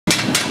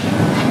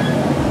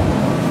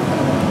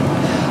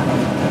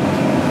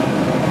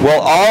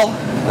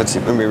Let's see,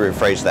 let me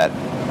rephrase that.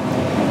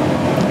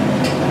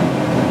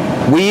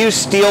 We use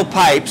steel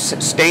pipes,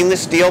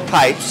 stainless steel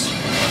pipes,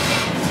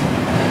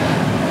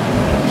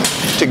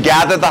 to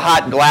gather the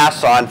hot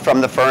glass on from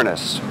the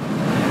furnace.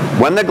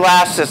 When the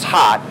glass is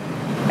hot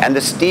and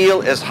the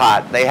steel is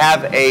hot,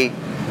 they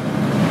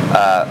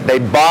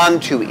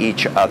bond to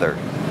each other.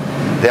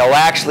 They'll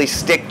actually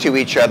stick to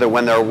each other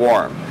when they're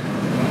warm.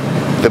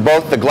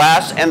 Both the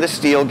glass and the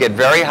steel get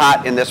very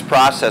hot in this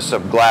process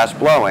of glass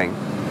blowing.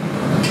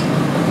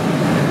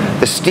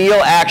 The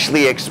steel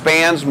actually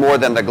expands more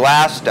than the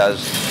glass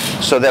does,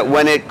 so that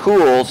when it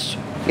cools,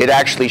 it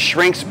actually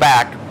shrinks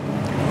back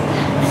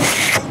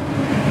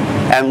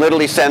and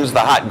literally sends the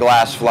hot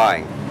glass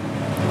flying.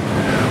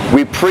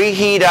 We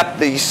preheat up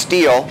the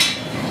steel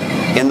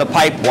in the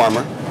pipe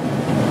warmer,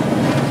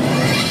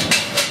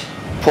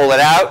 pull it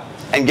out,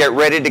 and get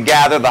ready to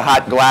gather the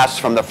hot glass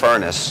from the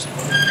furnace.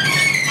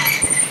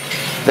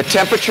 The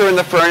temperature in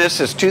the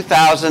furnace is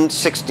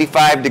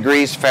 2,065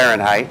 degrees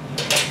Fahrenheit.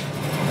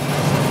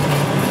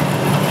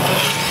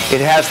 It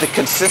has the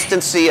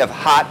consistency of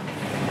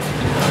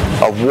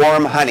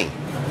warm honey.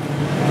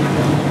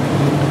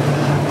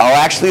 I'll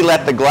actually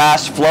let the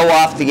glass flow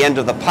off the end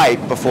of the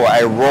pipe before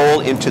I roll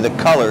into the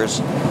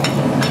colors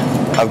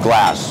of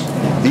glass.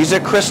 These are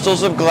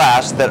crystals of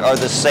glass that are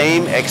the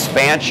same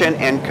expansion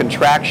and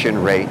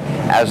contraction rate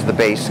as the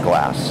base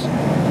glass.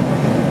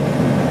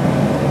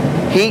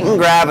 Heat and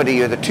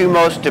gravity are the two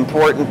most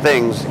important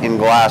things in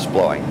glass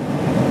blowing.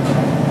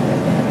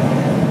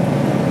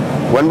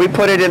 When we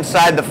put it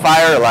inside the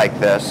fire like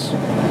this,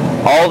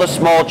 all the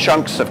small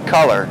chunks of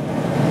color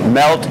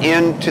melt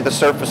into the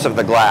surface of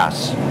the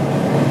glass.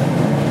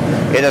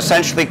 It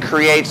essentially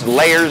creates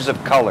layers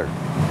of color.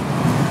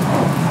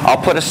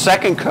 I'll put a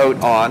second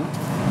coat on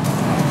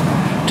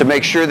to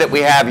make sure that we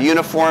have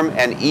uniform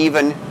and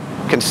even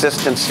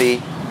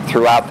consistency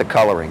throughout the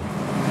coloring.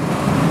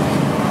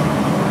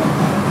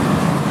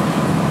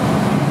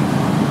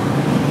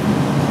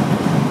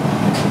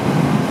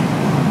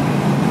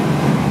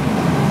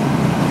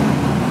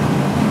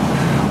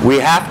 We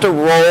have to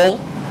roll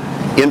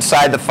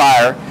inside the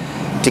fire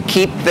to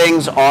keep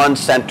things on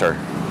center.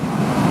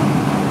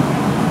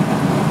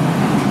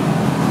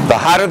 The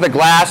hotter the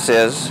glass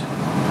is,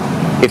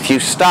 if you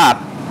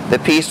stop, the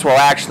piece will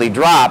actually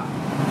drop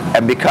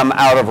and become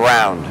out of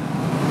round.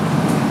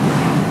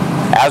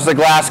 As the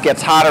glass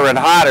gets hotter and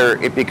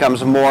hotter, it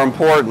becomes more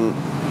important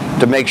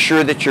to make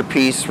sure that your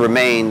piece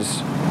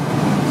remains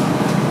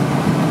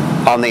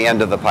on the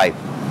end of the pipe.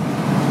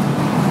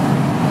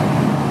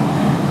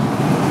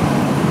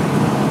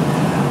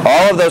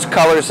 All of those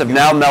colors have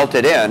now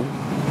melted in.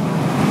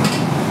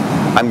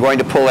 I'm going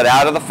to pull it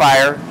out of the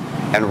fire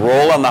and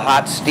roll on the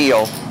hot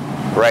steel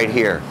right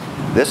here.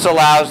 This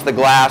allows the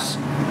glass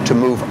to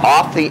move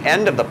off the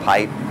end of the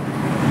pipe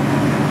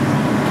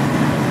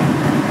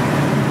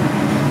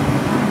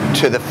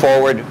to the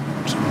forward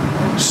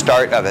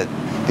start of it.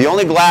 The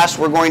only glass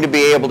we're going to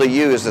be able to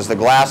use is the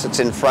glass that's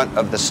in front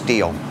of the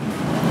steel.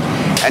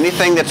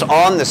 Anything that's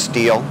on the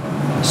steel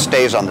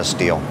stays on the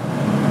steel.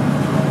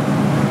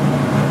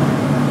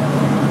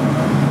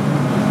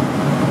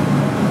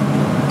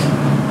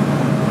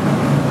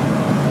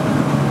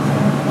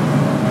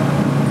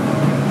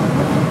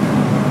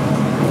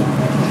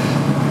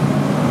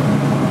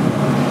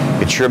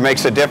 It sure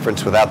makes a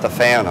difference without the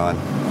fan on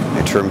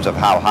in terms of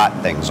how hot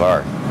things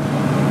are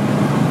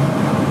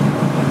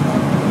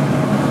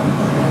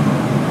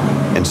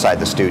inside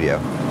the studio.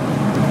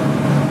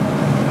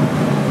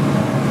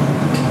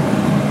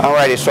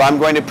 Alrighty, so I'm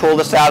going to pull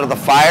this out of the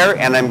fire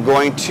and I'm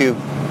going to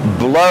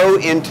blow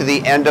into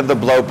the end of the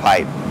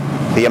blowpipe.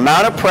 The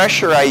amount of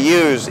pressure I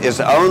use is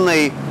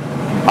only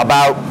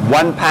about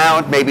 1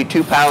 pound, maybe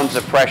 2 pounds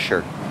of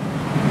pressure.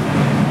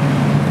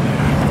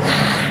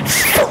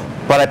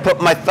 But I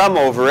put my thumb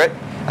over it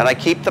and I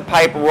keep the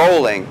pipe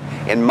rolling,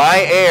 and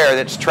my air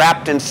that's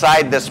trapped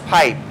inside this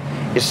pipe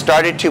is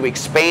started to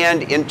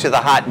expand into the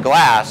hot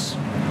glass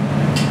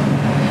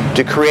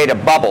to create a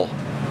bubble.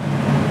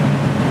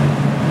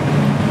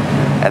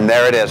 And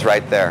there it is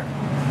right there.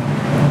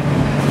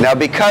 Now,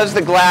 because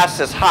the glass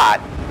is hot,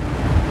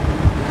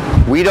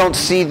 we don't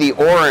see the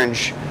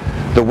orange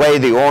the way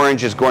the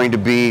orange is going to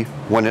be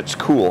when it's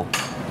cool.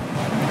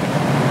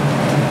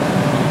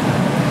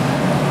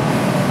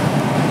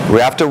 We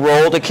have to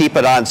roll to keep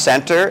it on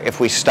center. If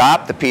we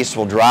stop, the piece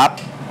will drop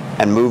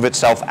and move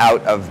itself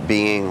out of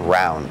being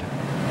round.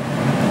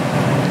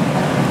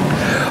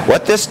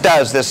 What this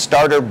does, this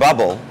starter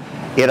bubble,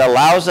 it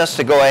allows us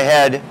to go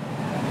ahead,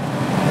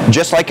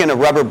 just like in a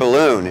rubber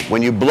balloon.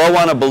 When you blow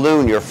on a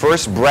balloon, your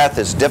first breath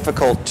is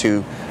difficult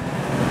to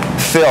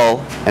fill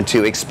and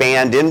to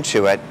expand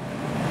into it,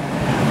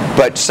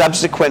 but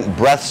subsequent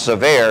breaths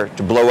of air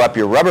to blow up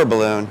your rubber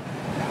balloon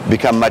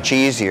become much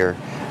easier,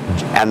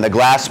 and the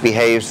glass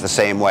behaves the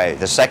same way.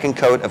 The second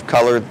coat of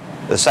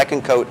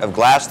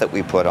glass that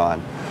we put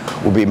on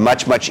will be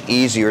much, much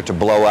easier to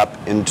blow up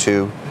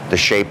into the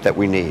shape that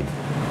we need.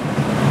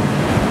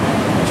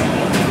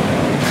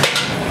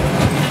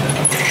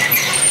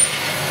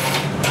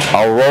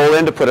 I'll roll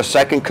in to put a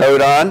second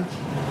coat on.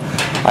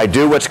 I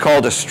do what's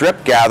called a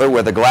strip gather,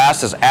 where the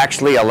glass is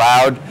actually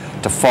allowed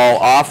to fall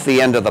off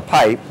the end of the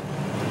pipe.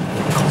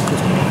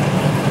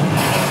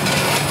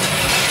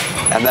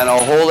 And then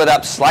I'll hold it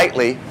up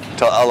slightly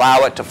to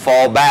allow it to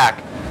fall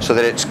back so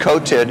that it's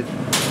coated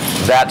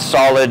that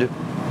solid,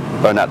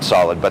 or not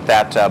solid, but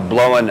that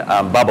blowing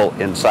bubble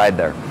inside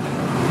there.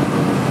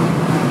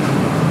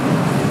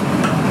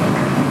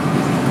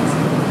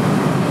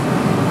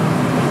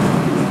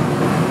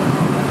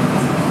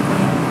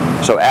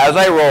 So as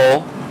I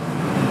roll,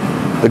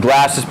 the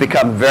glass has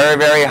become very,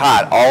 very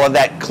hot. All of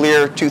that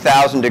clear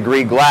 2,000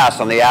 degree glass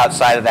on the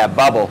outside of that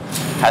bubble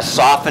has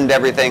softened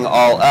everything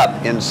all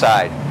up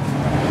inside.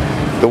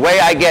 The way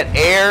I get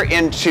air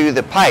into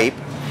the pipe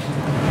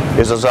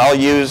is as I'll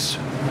use,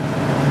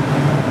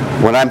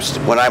 when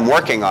I'm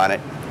working on it,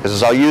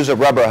 is I'll use a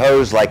rubber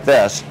hose like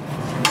this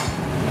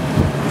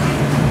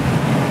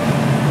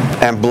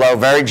and blow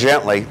very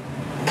gently.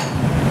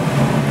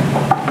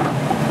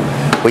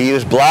 We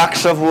use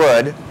blocks of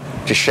wood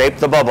to shape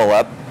the bubble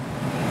up.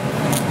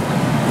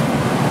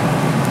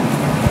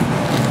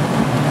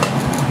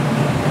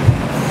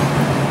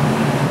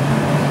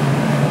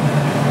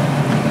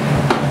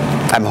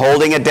 I'm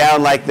holding it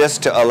down like this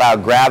to allow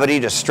gravity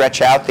to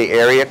stretch out the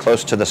area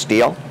close to the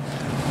steel.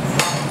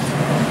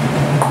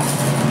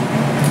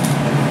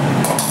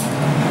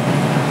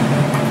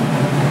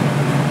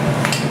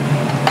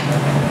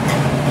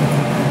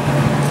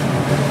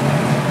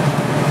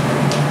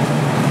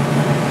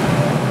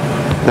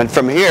 And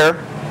from here,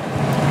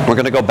 we're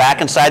going to go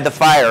back inside the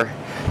fire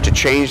to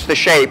change the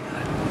shape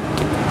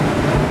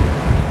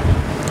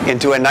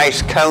into a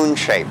nice cone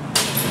shape,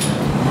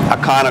 a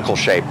conical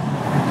shape.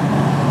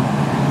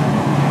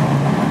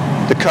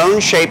 The cone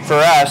shape for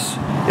us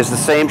is the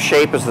same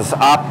shape as this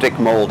optic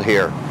mold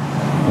here.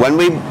 When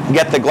we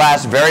get the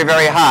glass very,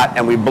 very hot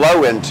and we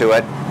blow into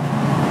it,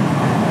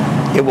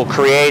 it will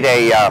create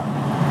a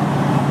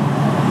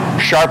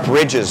sharp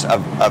ridges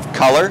of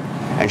color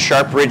and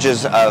sharp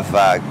ridges of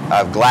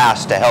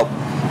glass to help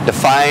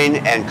define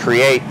and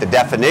create the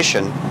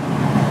definition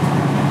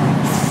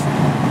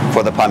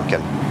for the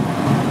pumpkin.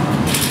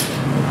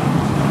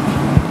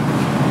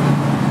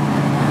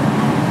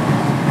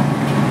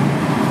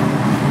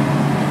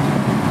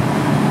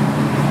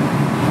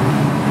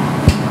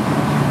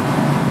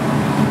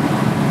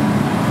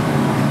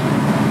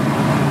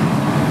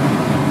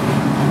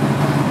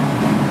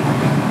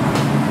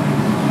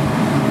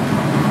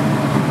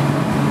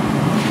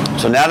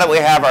 So now that we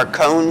have our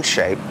cone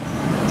shape,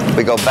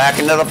 we go back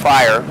into the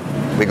fire.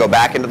 We go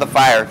back into the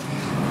fire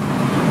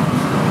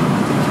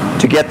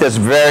to get this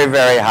very,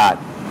 very hot.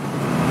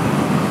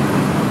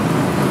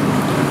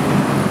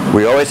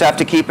 We always have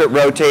to keep it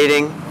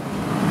rotating,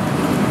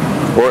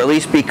 or at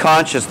least be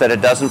conscious that it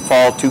doesn't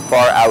fall too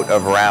far out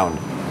of round.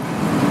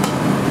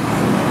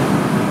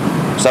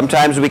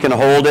 Sometimes we can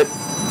hold it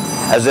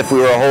as if we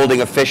were holding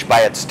a fish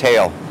by its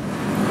tail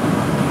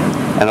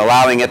and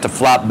allowing it to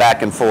flop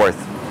back and forth.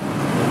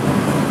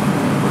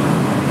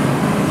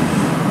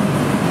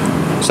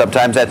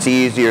 Sometimes that's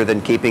easier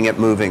than keeping it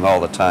moving all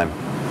the time.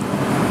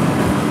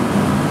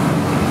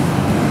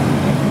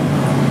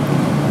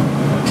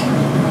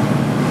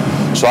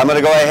 So I'm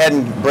going to go ahead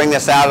and bring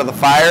this out of the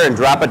fire and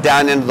drop it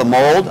down into the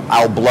mold.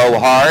 I'll blow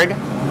hard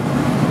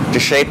to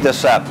shape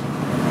this up.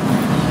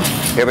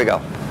 Here we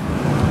go.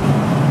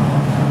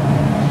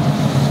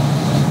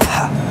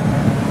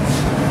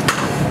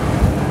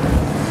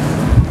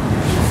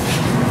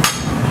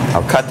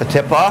 I'll cut the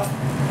tip off.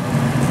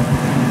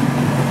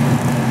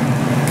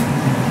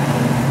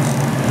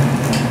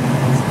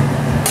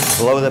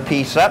 Blow the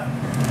piece up.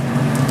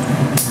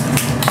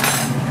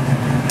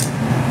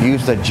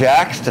 Use the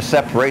jacks to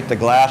separate the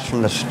glass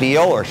from the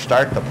steel or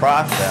start the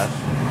process.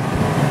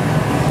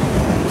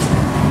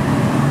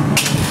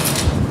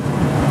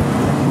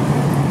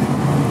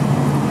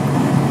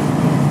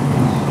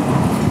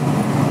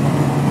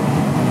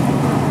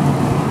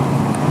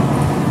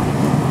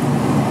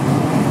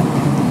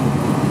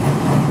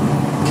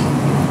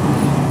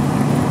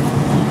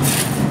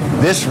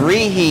 This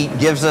reheat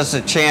gives us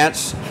a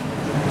chance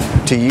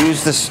to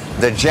use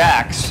the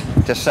jacks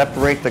to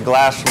separate the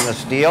glass from the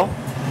steel.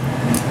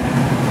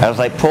 As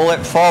I pull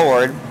it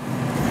forward,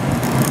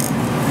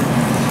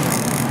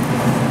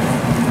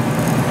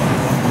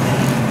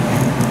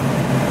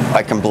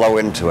 I can blow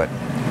into it.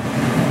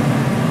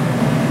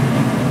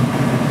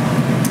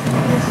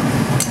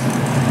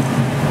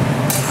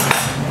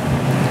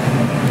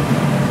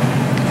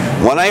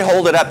 When I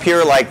hold it up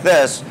here like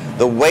this,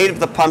 the weight of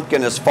the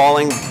pumpkin is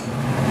falling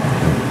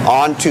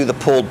onto the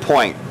pulled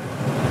point,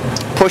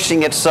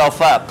 pushing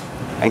itself up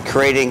and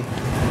creating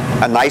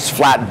a nice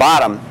flat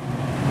bottom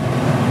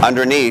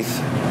underneath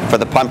for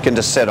the pumpkin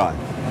to sit on.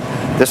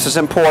 This is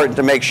important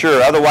to make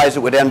sure, otherwise it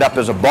would end up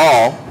as a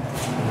ball,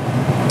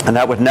 and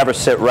that would never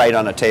sit right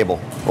on a table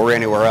or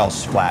anywhere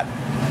else flat.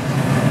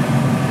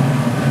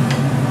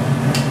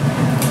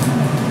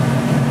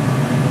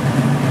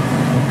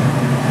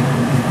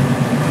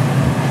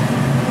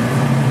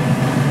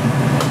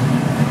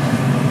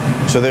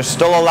 So there's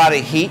still a lot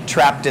of heat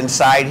trapped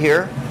inside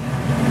here,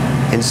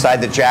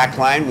 inside the jack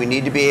line. We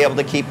need to be able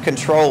to keep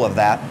control of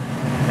that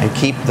and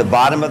keep the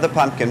bottom of the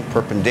pumpkin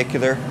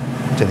perpendicular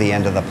to the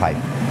end of the pipe.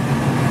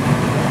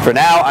 For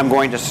now, I'm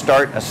going to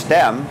start a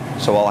stem,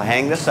 so I'll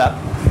hang this up.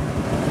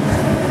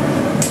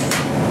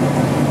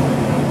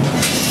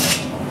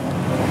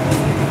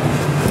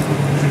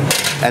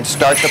 And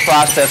start the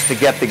process to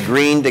get the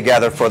green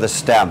together for the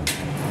stem.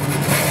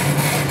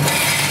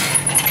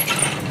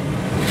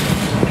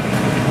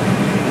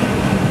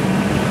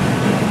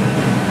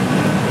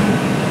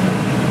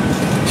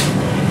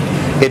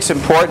 It's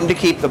important to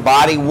keep the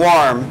body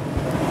warm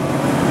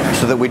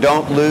so that we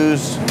don't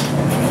lose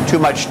too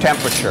much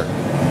temperature.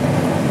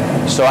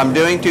 So I'm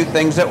doing two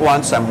things at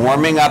once. I'm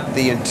warming up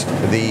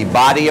the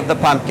body of the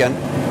pumpkin,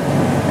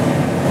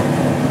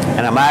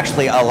 and I'm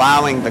actually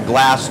allowing the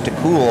glass to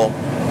cool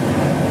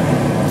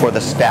for the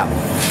stem.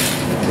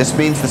 This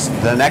means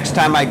the next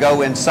time I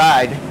go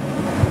inside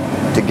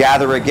to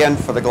gather again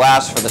for the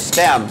glass for the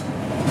stem,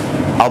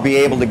 I'll be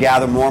able to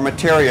gather more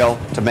material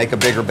to make a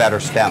bigger,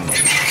 better stem.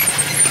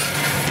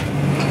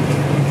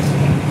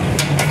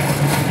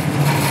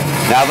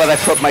 Now that I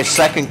put my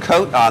second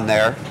coat on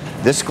there,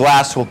 this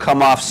glass will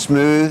come off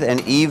smooth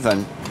and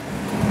even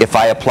if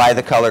I apply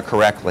the color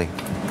correctly.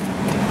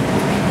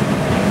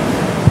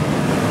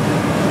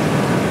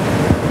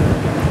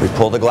 We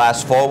pull the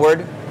glass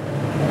forward.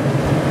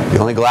 The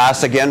only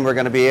glass, again, we're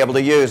going to be able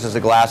to use is the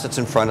glass that's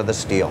in front of the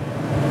steel.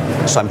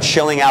 So I'm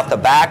chilling out the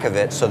back of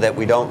it so that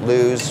we don't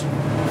lose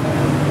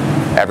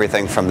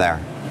everything from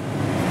there.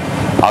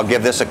 I'll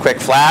give this a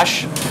quick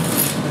flash.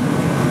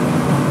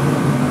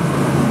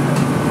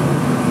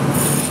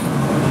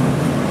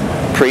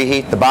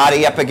 Preheat the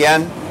body up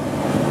again.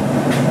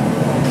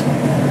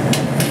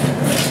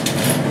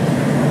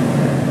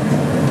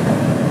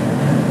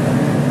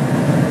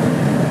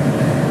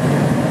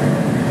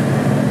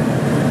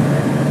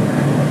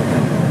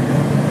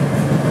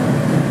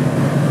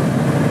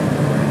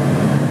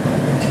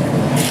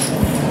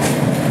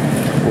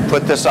 We'll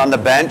put this on the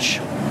bench.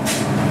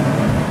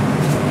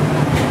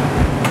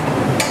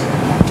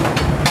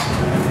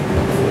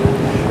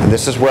 And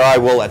this is where I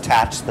will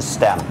attach the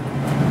stem.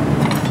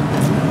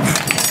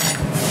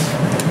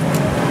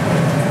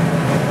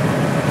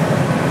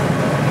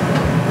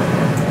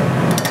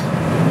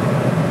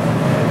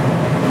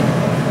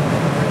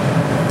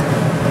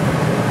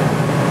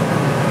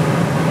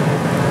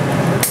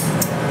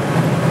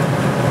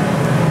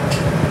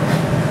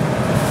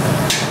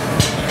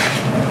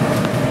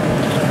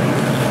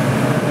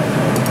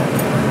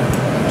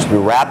 We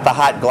wrap the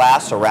hot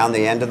glass around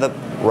the end of the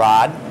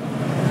rod,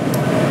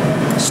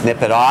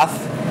 snip it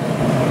off,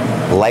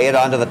 lay it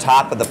onto the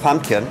top of the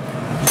pumpkin,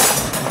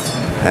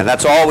 and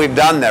that's all we've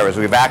done there is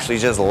we've actually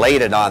just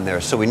laid it on there.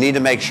 So we need to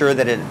make sure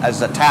that it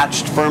is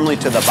attached firmly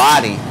to the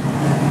body,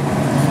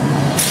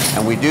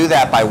 and we do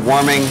that by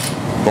warming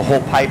the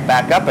whole pipe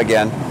back up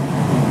again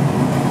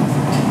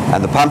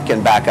and the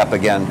pumpkin back up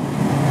again,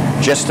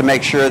 just to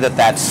make sure that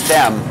that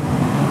stem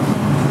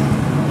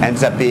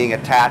ends up being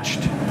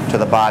attached to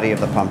the body of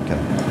the pumpkin.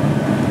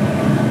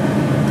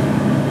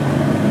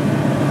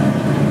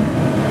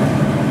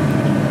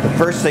 The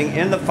first thing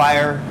in the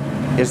fire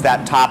is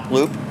that top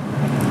loop.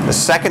 The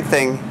second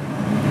thing,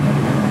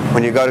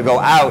 when you go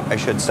out, I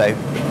should say,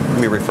 let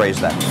me rephrase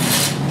that.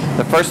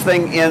 The first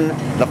thing in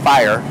the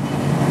fire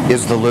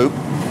is the loop.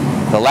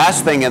 The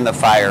last thing in the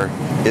fire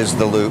is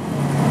the loop.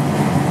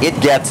 It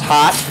gets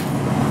hot,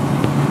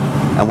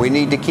 and we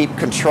need to keep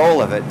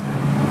control of it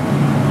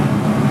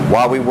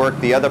while we work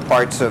the other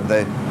parts of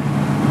the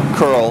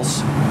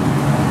curls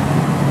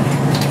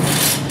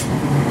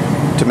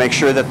to make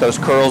sure that those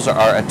curls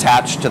are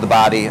attached to the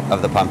body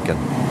of the pumpkin.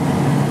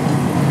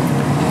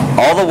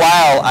 All the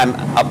while, I'm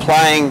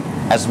applying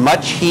as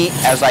much heat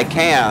as I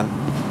can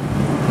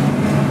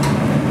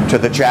to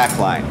the jack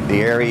line,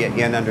 the area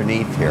in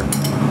underneath here.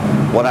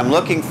 What I'm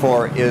looking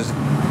for is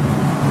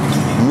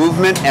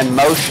movement and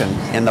motion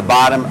in the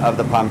bottom of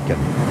the pumpkin.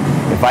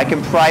 If I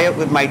can pry it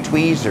with my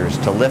tweezers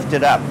to lift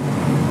it up,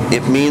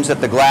 it means that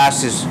the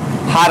glass is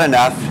hot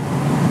enough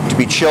to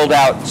be chilled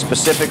out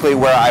specifically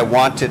where I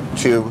want it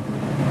to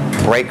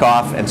break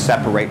off and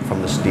separate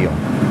from the steel.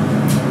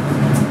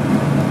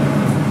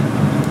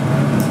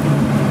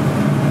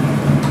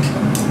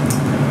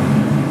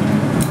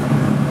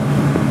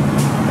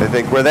 I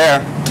think we're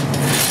there.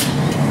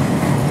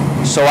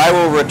 So I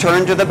will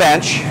return to the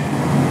bench,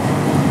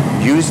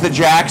 use the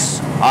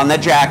jacks on the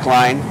jack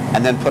line,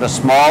 and then put a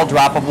small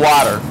drop of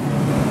water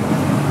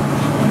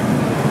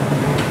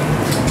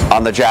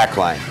on the jack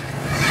line.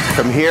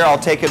 From here, I'll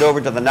take it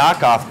over to the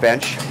knockoff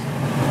bench,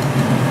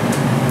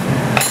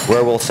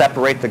 where we'll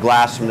separate the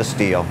glass from the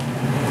steel.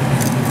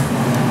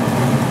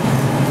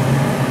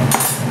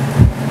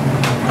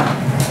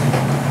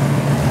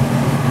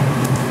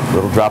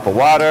 Little drop of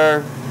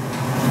water.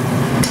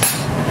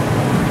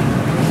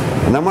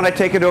 And then when I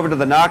take it over to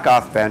the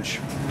knockoff bench,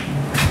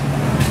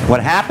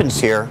 what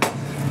happens here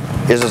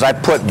is I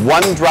put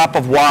one drop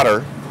of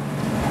water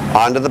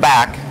onto the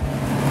back,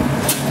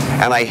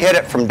 and I hit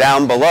it from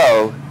down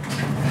below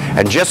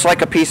And just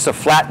like a piece of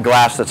flat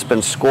glass that's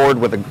been scored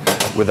with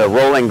a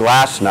rolling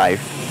glass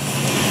knife,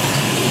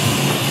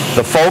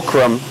 the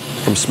fulcrum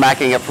from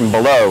smacking it from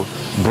below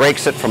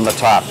breaks it from the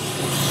top.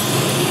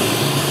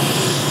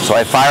 So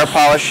I fire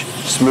polish,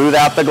 smooth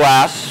out the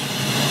glass,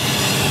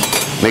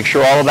 make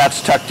sure all of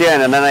that's tucked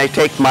in, and then I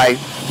take my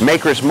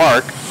maker's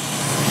mark.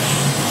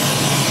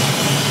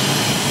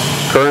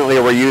 Currently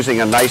we're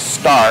using a nice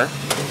star.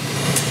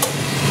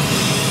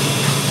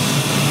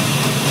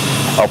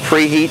 I'll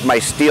preheat my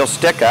steel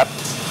stick up,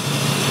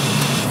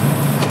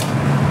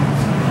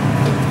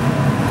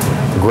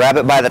 grab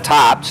it by the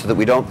top so that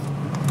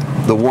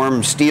the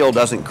warm steel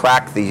doesn't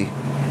crack the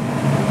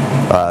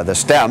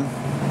stem.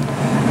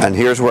 And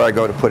here's where I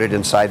go to put it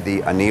inside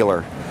the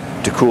annealer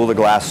to cool the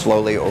glass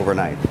slowly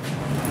overnight.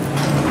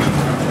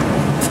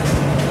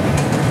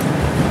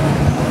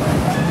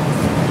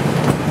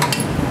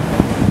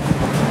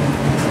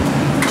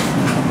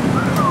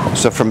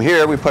 So from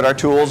here, we put our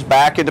tools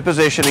back into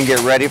position and get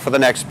ready for the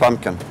next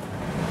pumpkin.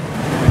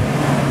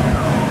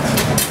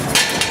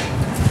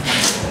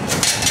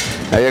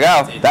 There you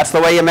go. That's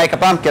the way you make a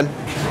pumpkin.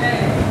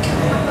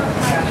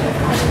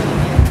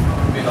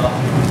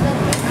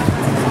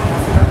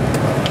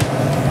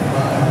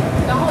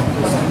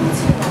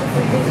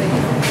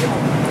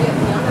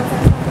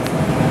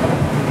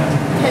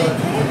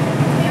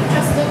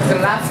 The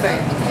last thing.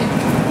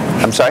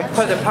 I'm sorry?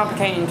 Put the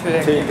pumpkin into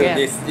the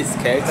This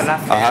cake. The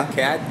last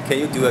thing. Can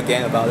you do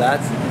again about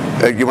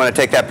that? You want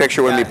to take that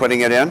picture with me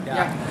putting it in?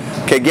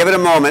 Yeah. Okay, give it a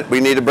moment. We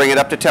need to bring it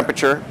up to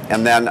temperature,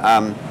 and then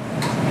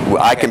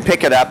I can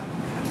pick it up,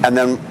 and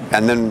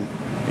then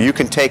you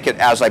can take it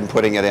as I'm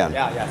putting it in.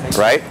 Yeah, thank you.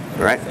 Right?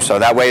 Right. So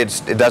that way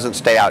it doesn't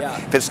stay out.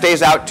 Yeah. If it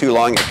stays out too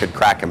long, it could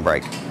crack and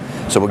break.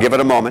 So we'll give it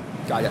a moment.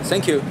 Got it.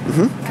 Thank you.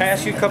 Can I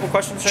ask you a couple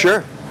questions, sir?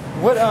 Sure.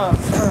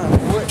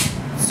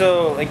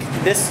 So like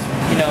this,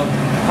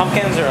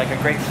 pumpkins are like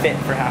a great fit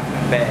for Half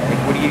Moon Bay.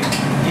 Like, do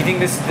you think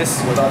this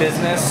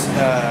business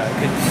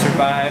could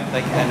survive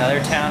like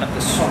another town up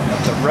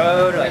the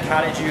road? Or, like,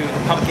 how did you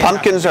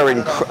Pumpkins are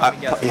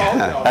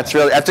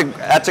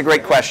that's a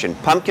great question.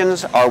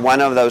 Pumpkins are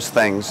one of those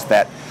things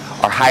that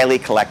are highly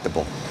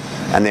collectible,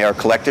 and they are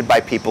collected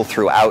by people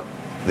throughout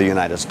the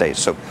United States.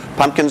 So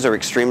pumpkins are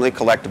extremely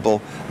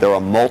collectible. There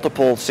are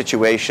multiple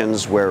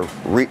situations where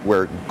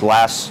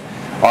glass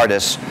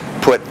artists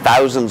put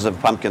thousands of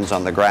pumpkins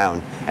on the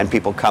ground, and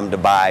people come to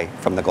buy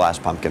from the glass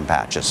pumpkin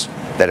patches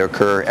that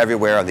occur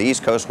everywhere on the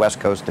East Coast, West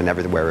Coast, and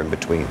everywhere in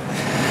between.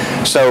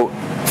 So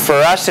for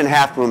us in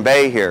Half Moon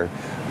Bay here,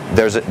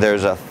 there's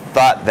a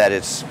thought that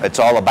it's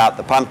all about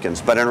the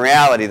pumpkins, but in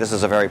reality this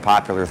is a very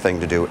popular thing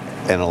to do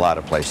in a lot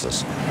of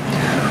places.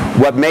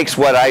 What makes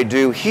what I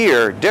do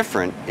here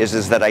different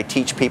is that I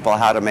teach people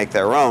how to make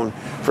their own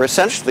for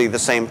essentially the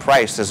same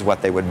price as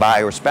what they would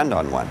buy or spend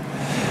on one.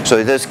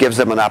 So this gives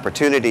them an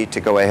opportunity to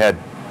go ahead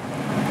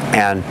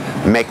and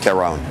make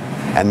their own.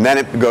 And then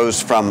it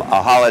goes from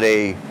a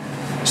holiday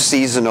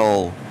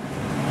seasonal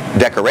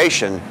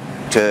decoration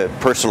to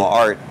personal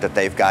art that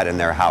they've got in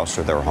their house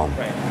or their home.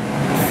 Right.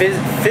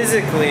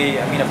 Physically,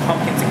 I mean, a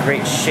pumpkin's a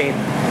great shape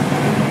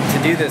to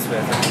do this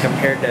with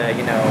compared to,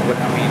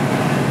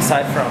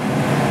 aside from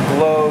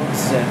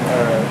globes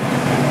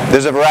and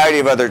there's a variety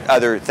of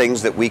other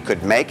things that we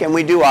could make, and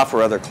we do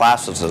offer other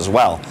classes as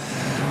well.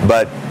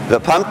 But the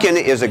pumpkin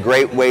is a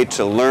great way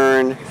to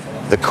learn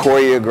the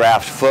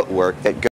choreographed footwork that goes